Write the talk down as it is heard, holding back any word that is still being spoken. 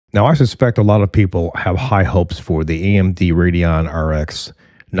Now, I suspect a lot of people have high hopes for the AMD Radeon RX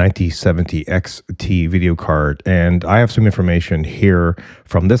 9070 XT video card, and I have some information here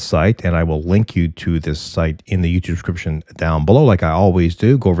from this site, and I will link you to this site in the YouTube description down below, like I always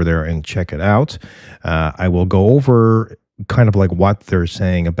do. Go over there and check it out. I will go over kind of like what they're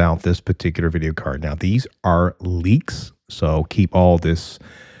saying about this particular video card. Now, these are leaks, so keep all this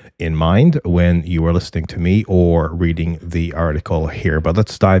in mind when you are listening to me or reading the article here. But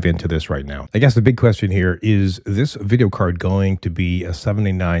let's dive into this right now. I guess the big question here is this video card going to be a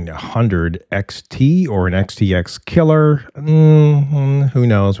 7900 XT or an XTX killer? Who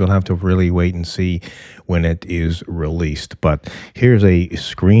knows? We'll have to really wait and see when it is released. But here's a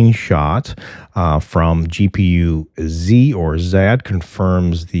screenshot from GPU Z or Z,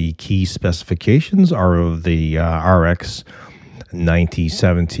 confirms the key specifications are of the RX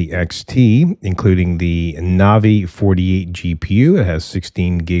 9070 XT, including the Navi 48 GPU. It has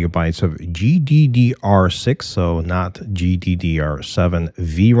 16 gigabytes of GDDR6, so not GDDR7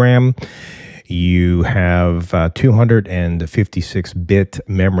 VRAM. You have 256-bit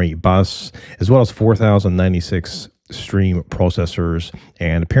memory bus, as well as 4096 stream processors,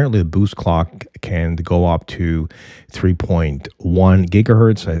 and apparently the boost clock can go up to 3.1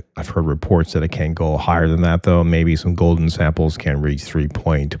 gigahertz. I've heard reports that it can go higher than that, though. Maybe some golden samples can reach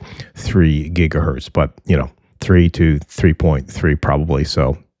 3.3 gigahertz, but 3 to 3.3 probably,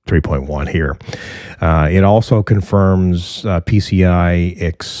 so 3.1 here. It also confirms PCI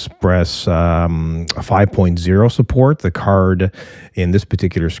Express 5.0 support. The card in this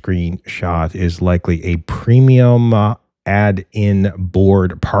particular screenshot is likely a premium add-in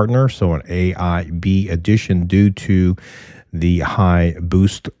board partner, so an AIB addition due to the high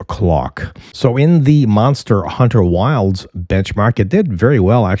boost clock. So in the Monster Hunter Wilds benchmark, it did very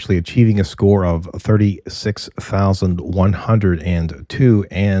well, actually achieving a score of 36,102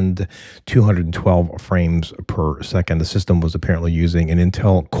 and 212 frames per second. The system was apparently using an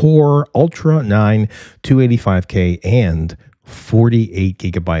Intel Core Ultra 9 285K and 48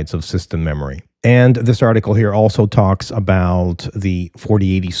 gigabytes of system memory. And this article here also talks about the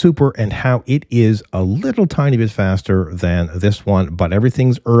 4080 Super and how it is a little tiny bit faster than this one, but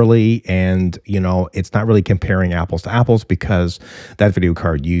everything's early, and it's not really comparing apples to apples because that video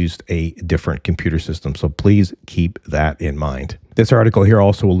card used a different computer system. So please keep that in mind. This article here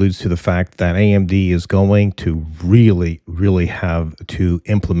also alludes to the fact that AMD is going to really have to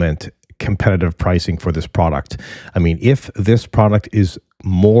implement competitive pricing for this product. I mean, if this product is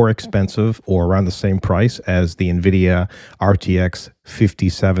more expensive or around the same price as the NVIDIA RTX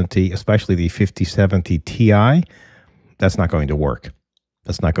 5070, especially the 5070 Ti, that's not going to work.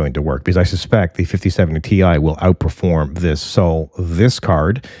 That's not going to work because I suspect the 5070 Ti will outperform this. So this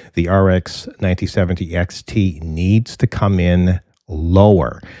card, the RX 9070 XT, needs to come in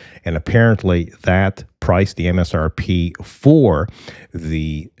lower. And apparently that price, the MSRP for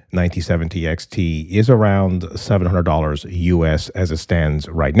the 9070 XT, is around $700 US as it stands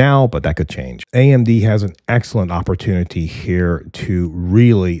right now, but that could change. AMD has an excellent opportunity here to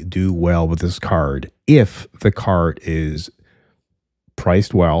really do well with this card if the card is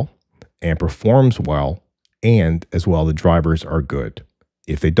priced well and performs well, and as well the drivers are good.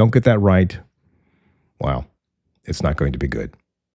 If they don't get that right, well, it's not going to be good.